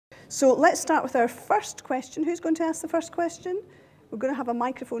So let's start with our first question. Who's going to ask the first question? We're going to have a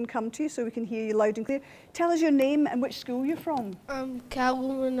microphone come to you so we can hear you loud and clear. Tell us your name and which school you're from. I'm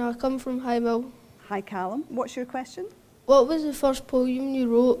Callum and I come from High Mill. Hi, Callum. What's your question? What was the first poem you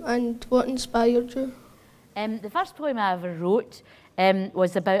wrote and what inspired you? The first poem I ever wrote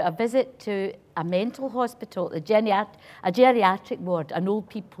was about a visit to a mental hospital, a geriatric ward, an old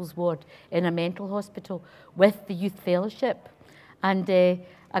people's ward in a mental hospital with the youth fellowship. And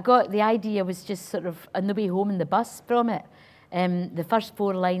I got, the idea was just sort of on the way home in the bus from it. The first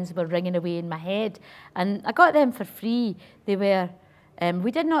 4 lines were ringing away in my head, and I got them for free. They were, we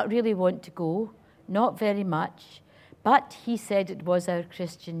did not really want to go, not very much, but he said it was our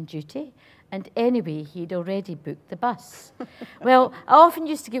Christian duty, and anyway, he'd already booked the bus. Well, I often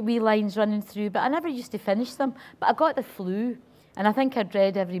used to get wee lines running through, but I never used to finish them. But I got the flu, and I think I'd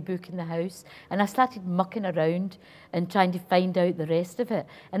read every book in the house, and I started mucking around and trying to find out the rest of it.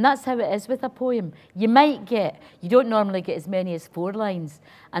 And that's how it is with a poem. You don't normally get as many as 4 lines,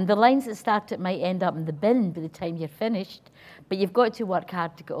 and the lines that start it might end up in the bin by the time you're finished, but you've got to work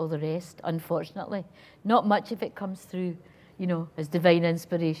hard to get all the rest, unfortunately. Not much of it comes through, you know, as divine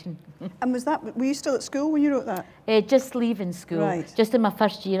inspiration. And were you still at school when you wrote that? Just leaving school, right. Just in my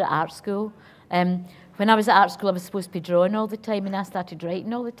first year at art school. When I was at art school, I was supposed to be drawing all the time, and I started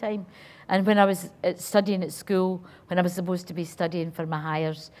writing all the time. And when I was studying at school, when I was supposed to be studying for my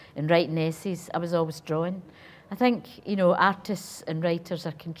hires and writing essays, I was always drawing. I think, you know, artists and writers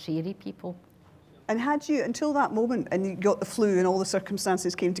are contrary people. And had you, until that moment, and you got the flu and all the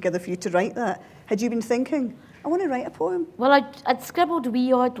circumstances came together for you to write that, had you been thinking, I want to write a poem? Well, I'd scribbled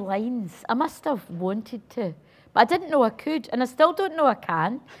wee odd lines. I must have wanted to. But I didn't know I could, and I still don't know I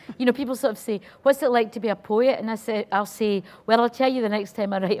can. You know, people sort of say, what's it like to be a poet? And I'll say, well, I'll tell you the next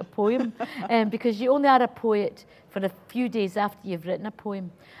time I write a poem, because you only are a poet for a few days after you've written a poem.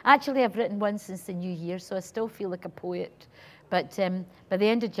 Actually, I've written one since the new year, so I still feel like a poet. But by the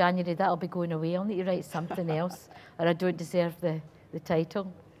end of January, that'll be going away. I'll need to write something else, or I don't deserve the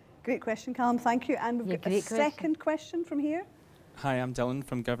title. Great question, Callum, thank you. And we've got a second question from here. Hi, I'm Dylan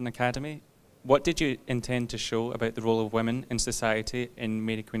from Girvan Academy. What did you intend to show about the role of women in society in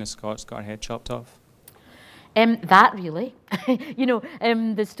Mary Queen of Scots Got Her Head Chopped Off? That really. You know,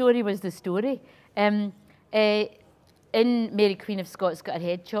 the story was the story. In Mary Queen of Scots Got Her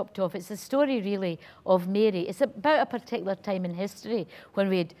Head Chopped Off, it's a story really of Mary. It's about a particular time in history when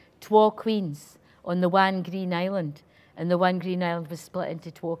we had twa queens on the one green island, and the one green island was split into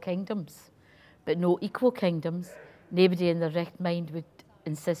 2 kingdoms, but no equal kingdoms. Nobody in their right mind would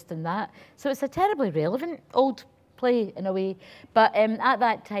insist on that. So it's a terribly relevant old play in a way. But at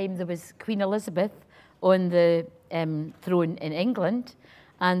that time there was Queen Elizabeth on the throne in England,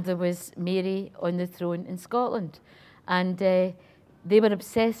 and there was Mary on the throne in Scotland. And they were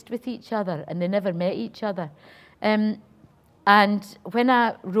obsessed with each other, and they never met each other. And when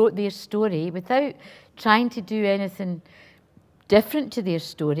I wrote their story, without trying to do anything different to their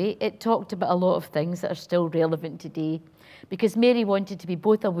story, it talked about a lot of things that are still relevant today. Because Mary wanted to be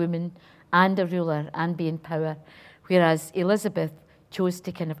both a woman and a ruler and be in power, whereas Elizabeth chose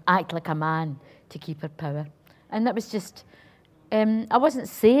to kind of act like a man to keep her power. And that was just, I wasn't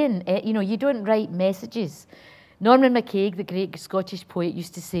saying, you know, you don't write messages. Norman MacCaig, the great Scottish poet,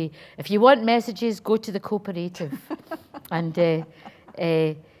 used to say, if you want messages, go to the cooperative. And,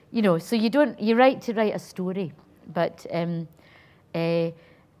 you know, so you write to write a story. But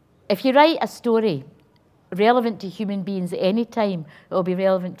if you write a story relevant to human beings at any time, it will be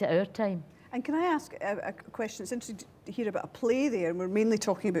relevant to our time. And can I ask a question? It's interesting to hear about a play there, and we're mainly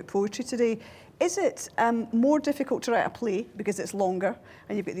talking about poetry today. Is it more difficult to write a play because it's longer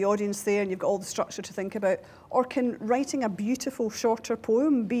and you've got the audience there and you've got all the structure to think about, or can writing a beautiful, shorter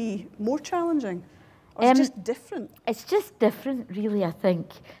poem be more challenging? Or is it just different? It's just different, really, I think.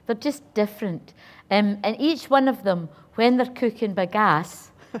 They're just different. And each one of them, when they're cooking by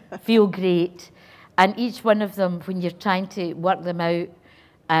gas, feel great. And each one of them, when you're trying to work them out,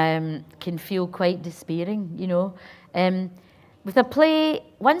 can feel quite despairing, you know. With a play,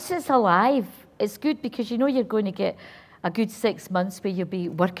 once it's alive, it's good because you know you're going to get a good 6 months where you'll be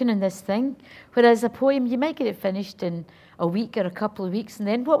working on this thing. Whereas a poem, you might get it finished in a week or a couple of weeks, and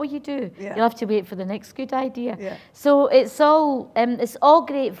then what will you do? Yeah. You'll have to wait for the next good idea. Yeah. So it's all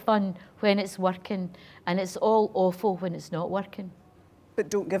great fun when it's working, and it's all awful when it's not working. But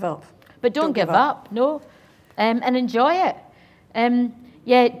don't give up. But don't give up, no. And enjoy it.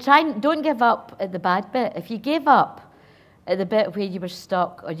 Yeah, don't give up at the bad bit. If you give up at the bit where you were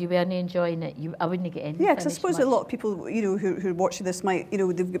stuck or you weren't enjoying it, I wouldn't get any. Yeah, because I suppose a lot of people, you know, who are watching this might, you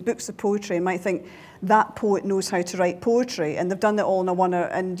know, they've got books of poetry and might think that poet knows how to write poetry and they've done it all in a one hour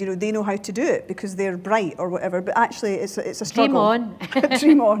and, you know, they know how to do it because they're bright or whatever. But actually, it's a struggle. Dream on.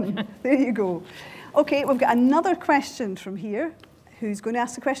 Dream on. There you go. Okay, we've got another question from here. Who's going to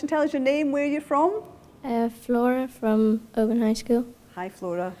ask the question? Tell us your name, where you're from. Flora from Oban High School. Hi,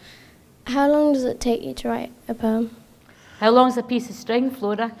 Flora. How long does it take you to write a poem? How long's a piece of string,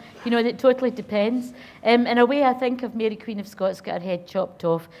 Flora? You know, it totally depends. In a way, I think of Mary Queen of Scots Got Her Head Chopped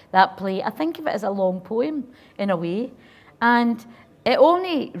Off, that play, I think of it as a long poem, in a way. And it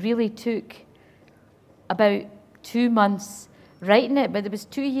only really took about 2 months writing it, but there was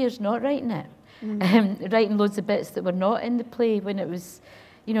 2 years not writing it. Writing loads of bits that were not in the play when it was,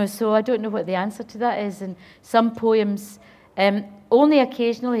 you know, so I don't know what the answer to that is. And some poems, only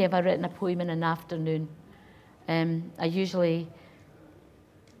occasionally have I written a poem in an afternoon. I usually,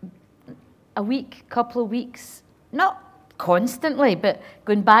 a week, couple of weeks, not constantly, but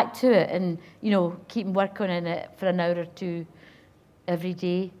going back to it and, you know, keeping working on it for an hour or two every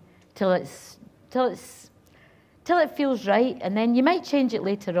day till it feels right, and then you might change it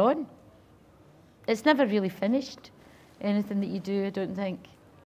later on. It's never really finished, anything that you do, I don't think.